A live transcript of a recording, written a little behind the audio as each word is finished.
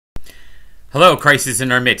Hello, Christ is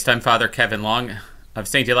in our midst. I'm Father Kevin Long of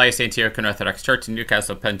St. Elias Antiochian Orthodox Church in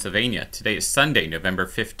Newcastle, Pennsylvania. Today is Sunday, November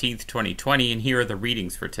 15th, 2020, and here are the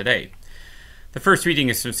readings for today. The first reading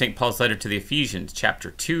is from St. Paul's letter to the Ephesians,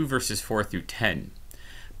 chapter 2, verses 4 through 10.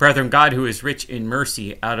 Brethren, God, who is rich in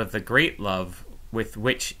mercy, out of the great love with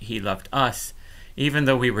which he loved us, even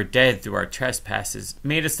though we were dead through our trespasses,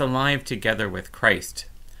 made us alive together with Christ.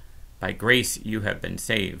 By grace you have been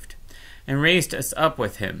saved, and raised us up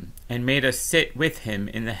with him, and made us sit with him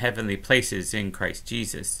in the heavenly places in Christ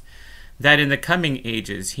Jesus, that in the coming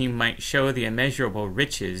ages he might show the immeasurable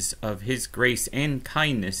riches of his grace and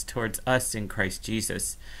kindness towards us in Christ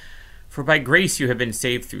Jesus. For by grace you have been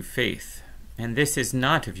saved through faith, and this is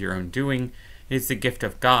not of your own doing, it is the gift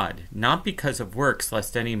of God, not because of works,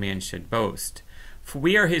 lest any man should boast. For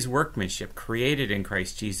we are his workmanship, created in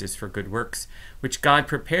Christ Jesus for good works, which God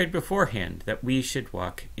prepared beforehand that we should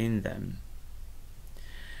walk in them.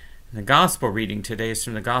 The Gospel reading today is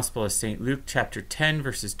from the Gospel of St. Luke, chapter 10,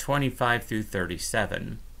 verses 25 through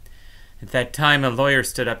 37. At that time a lawyer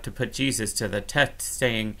stood up to put Jesus to the test,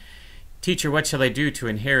 saying, Teacher, what shall I do to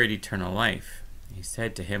inherit eternal life? He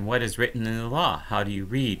said to him, What is written in the law? How do you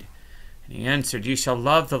read? And he answered, You shall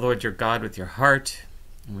love the Lord your God with your heart,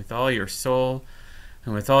 and with all your soul,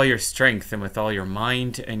 and with all your strength, and with all your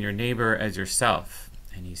mind, and your neighbor as yourself.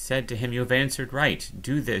 And he said to him, You have answered right.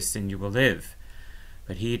 Do this, and you will live.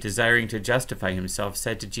 But he, desiring to justify himself,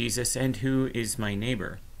 said to Jesus, And who is my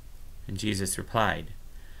neighbor? And Jesus replied,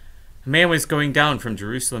 A man was going down from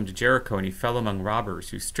Jerusalem to Jericho, and he fell among robbers,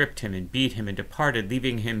 who stripped him and beat him and departed,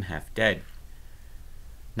 leaving him half dead.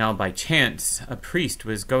 Now by chance a priest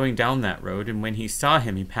was going down that road, and when he saw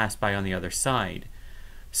him, he passed by on the other side.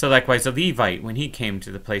 So likewise a Levite, when he came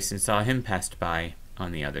to the place and saw him, passed by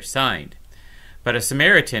on the other side. But a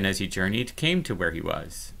Samaritan, as he journeyed, came to where he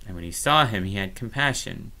was. And when he saw him, he had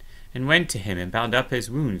compassion, and went to him, and bound up his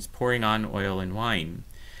wounds, pouring on oil and wine.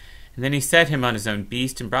 And then he set him on his own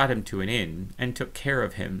beast, and brought him to an inn, and took care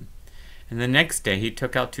of him. And the next day he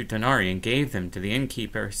took out 2 denarii, and gave them to the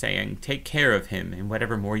innkeeper, saying, Take care of him, and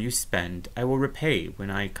whatever more you spend, I will repay when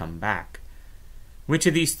I come back. Which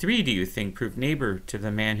of these 3 do you think proved neighbor to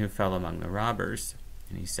the man who fell among the robbers?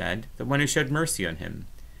 And he said, The one who showed mercy on him.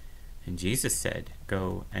 And Jesus said,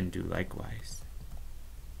 Go and do likewise.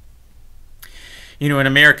 You know, in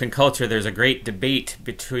American culture, there's a great debate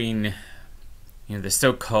between, the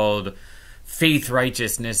so-called faith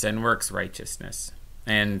righteousness and works righteousness.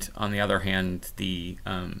 And on the other hand, the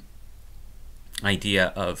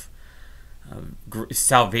idea of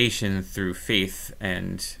salvation through faith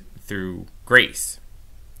and through grace.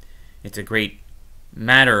 It's a great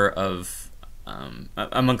matter of,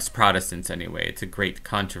 amongst Protestants anyway, it's a great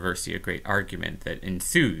controversy, a great argument that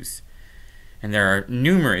ensues. And there are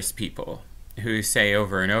numerous people who say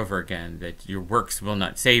over and over again that your works will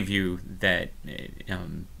not save you, that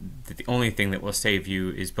the only thing that will save you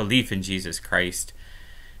is belief in Jesus Christ.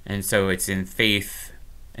 And so it's in faith,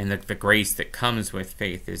 and the grace that comes with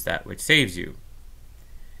faith is that which saves you.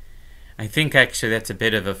 I think actually that's a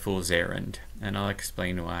bit of a fool's errand, and I'll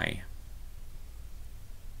explain why.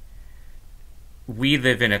 We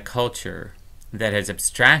live in a culture that has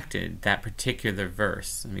abstracted that particular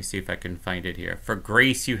verse. Let me see if I can find it here. For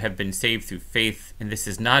grace you have been saved through faith, and this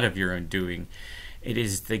is not of your own doing. It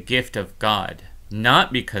is the gift of God,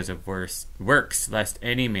 not because of works, lest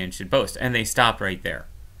any man should boast. And they stop right there.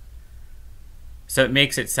 So it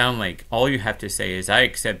makes it sound like all you have to say is, I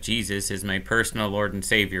accept Jesus as my personal Lord and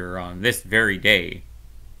Savior on this very day,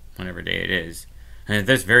 whatever day it is, and at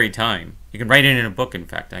this very time. You can write it in a book, in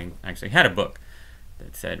fact. I actually had a book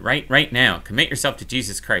that said, right now, commit yourself to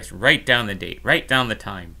Jesus Christ, write down the date, write down the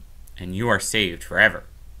time, and you are saved forever.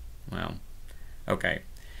 Well, okay.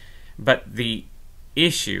 But the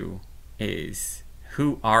issue is,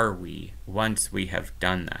 who are we once we have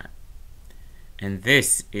done that? And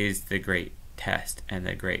this is the great test and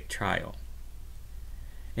the great trial.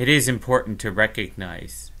 It is important to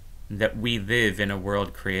recognize that we live in a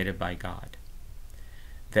world created by God.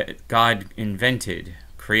 That God invented,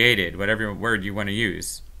 created, whatever word you want to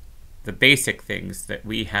use, the basic things that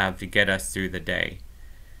we have to get us through the day.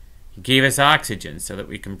 He gave us oxygen so that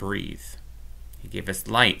we can breathe. He gave us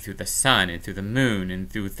light through the sun and through the moon and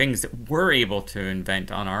through things that we're able to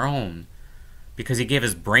invent on our own, because he gave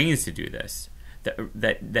us brains to do this,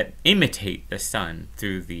 that imitate the sun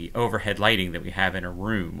through the overhead lighting that we have in a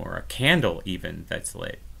room, or a candle even that's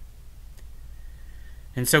lit.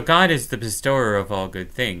 And so God is the bestower of all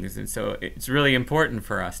good things, and so it's really important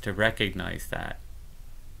for us to recognize that.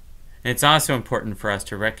 And it's also important for us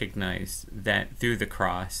to recognize that through the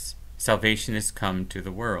cross, salvation has come to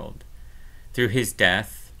the world. Through his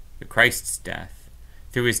death, Christ's death,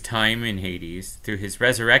 through his time in Hades, through his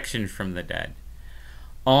resurrection from the dead,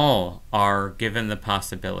 all are given the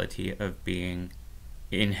possibility of being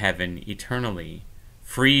in heaven eternally,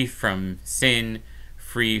 free from sin,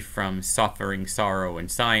 free from suffering, sorrow, and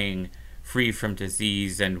sighing, free from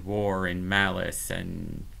disease and war and malice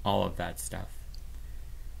and all of that stuff.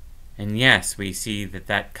 And yes, we see that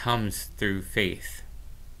that comes through faith.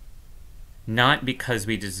 Not because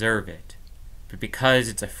we deserve it, but because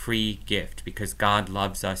it's a free gift, because God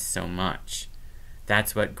loves us so much.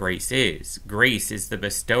 That's what grace is. Grace is the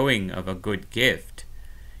bestowing of a good gift,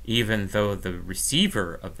 even though the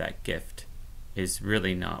receiver of that gift is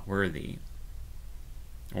really not worthy,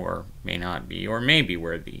 or may not be, or may be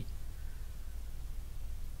worthy.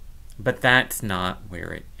 But that's not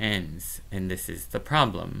where it ends, and this is the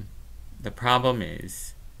problem. The problem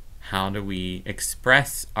is, how do we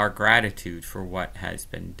express our gratitude for what has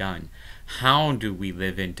been done? How do we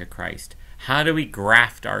live into Christ? How do we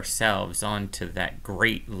graft ourselves onto that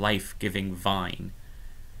great life-giving vine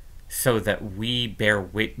so that we bear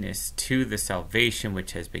witness to the salvation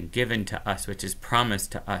which has been given to us, which is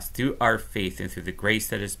promised to us through our faith and through the grace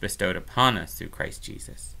that is bestowed upon us through Christ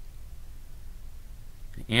Jesus?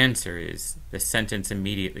 The answer is the sentence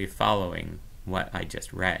immediately following what I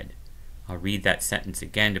just read. I'll read that sentence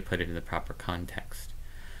again to put it in the proper context.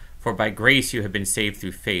 For by grace you have been saved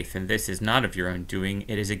through faith, and this is not of your own doing,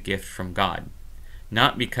 it is a gift from God,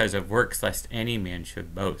 not because of works, lest any man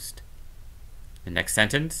should boast. The next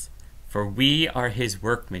sentence, for we are his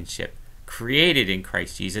workmanship, created in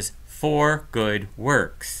Christ Jesus for good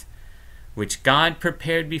works, which God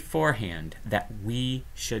prepared beforehand that we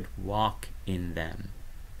should walk in them.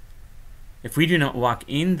 If we do not walk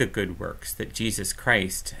in the good works that Jesus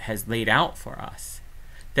Christ has laid out for us,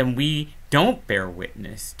 then we don't bear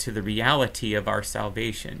witness to the reality of our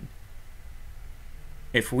salvation.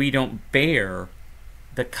 If we don't bear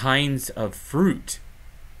the kinds of fruit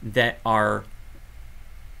that are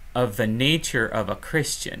of the nature of a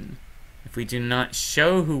Christian, if we do not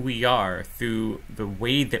show who we are through the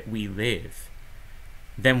way that we live,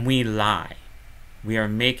 then we lie. We are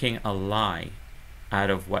making a lie out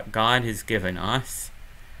of what God has given us,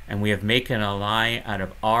 and we have making a lie out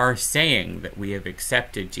of our saying that we have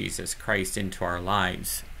accepted Jesus Christ into our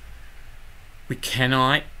lives. We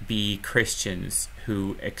cannot be Christians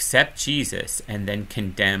who accept Jesus and then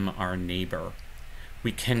condemn our neighbor.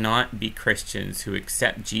 We cannot be Christians who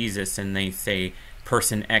accept Jesus and they say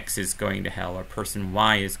person X is going to hell or person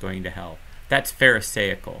Y is going to hell. That's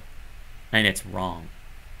Pharisaical, and it's wrong.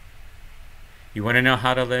 You want to know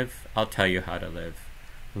how to live? I'll tell you how to live.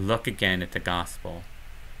 Look again at the gospel.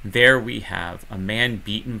 There we have a man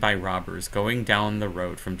beaten by robbers going down the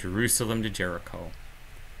road from Jerusalem to Jericho.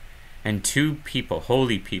 And two people,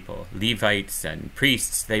 holy people, Levites and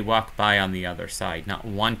priests, they walk by on the other side, not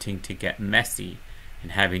wanting to get messy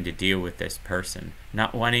and having to deal with this person,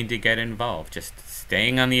 not wanting to get involved, just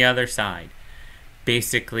staying on the other side,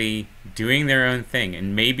 basically doing their own thing.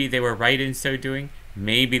 And maybe they were right in so doing,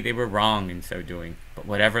 maybe they were wrong in so doing, but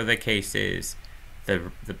whatever the case is,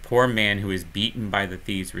 the poor man who is beaten by the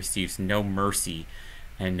thieves receives no mercy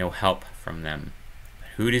and no help from them. But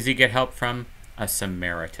who does he get help from? A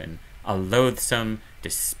Samaritan, a loathsome,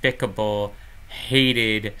 despicable,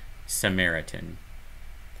 hated Samaritan.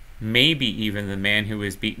 Maybe even the man who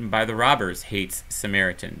is beaten by the robbers hates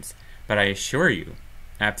Samaritans, but I assure you,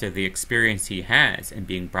 after the experience he has in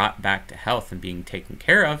being brought back to health and being taken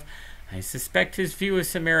care of, I suspect his view of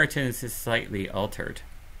Samaritans is slightly altered.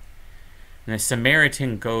 And the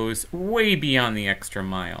Samaritan goes way beyond the extra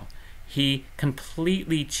mile. He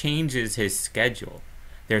completely changes his schedule.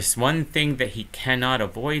 There's one thing that he cannot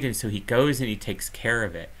avoid, and so he goes and he takes care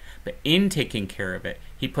of it. But in taking care of it,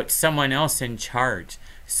 he puts someone else in charge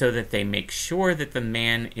so that they make sure that the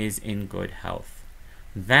man is in good health.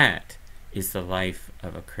 That is the life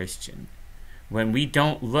of a Christian. When we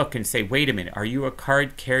don't look and say, wait a minute, are you a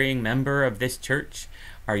card-carrying member of this church?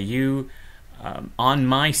 Are you on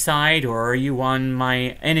my side, or are you on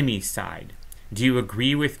my enemy's side? Do you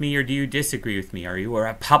agree with me or do you disagree with me? Are you a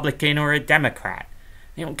Republican or a Democrat?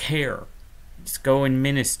 They don't care. Just go and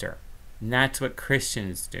minister. And that's what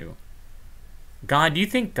Christians do. Do you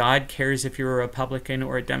think God cares if you're a Republican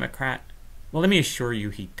or a Democrat? Well, let me assure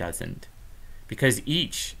you he doesn't. Because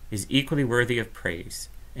each is equally worthy of praise,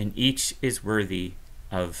 and each is worthy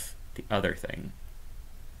of the other thing.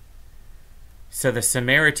 So the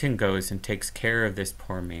Samaritan goes and takes care of this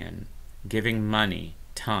poor man, giving money,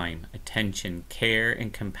 time, attention, care,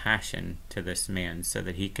 and compassion to this man so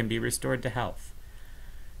that he can be restored to health.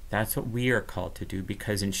 That's what we are called to do,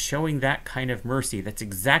 because in showing that kind of mercy, that's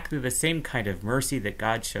exactly the same kind of mercy that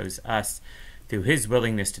God shows us through his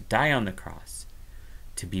willingness to die on the cross,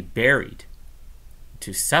 to be buried,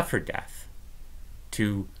 to suffer death,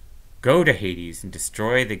 to go to Hades and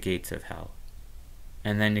destroy the gates of hell,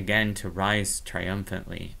 and then again to rise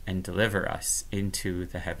triumphantly and deliver us into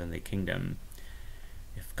the heavenly kingdom.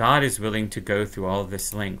 If God is willing to go through all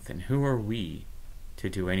this length, then who are we to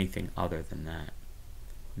do anything other than that?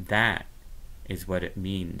 That is what it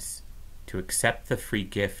means to accept the free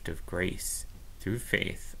gift of grace through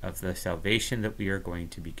faith of the salvation that we are going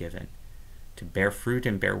to be given, to bear fruit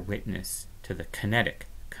and bear witness to the kinetic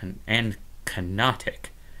and kenotic,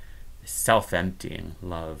 self-emptying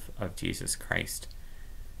love of Jesus Christ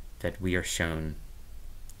that we are shown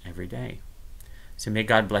every day. So may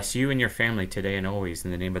God bless you and your family today and always,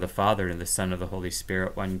 in the name of the Father, and the Son, and the Holy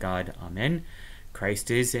Spirit, one God. Amen. Christ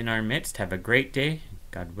is in our midst. Have a great day.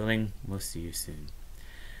 God willing, we'll see you soon.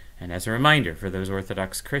 And as a reminder for those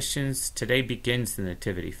Orthodox Christians, today begins the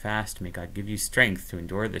Nativity Fast. May God give you strength to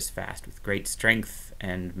endure this fast with great strength,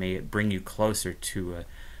 and may it bring you closer to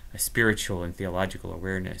a spiritual and theological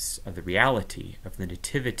awareness of the reality of the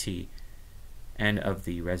Nativity and of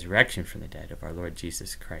the resurrection from the dead of our Lord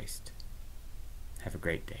Jesus Christ. Have a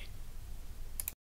great day.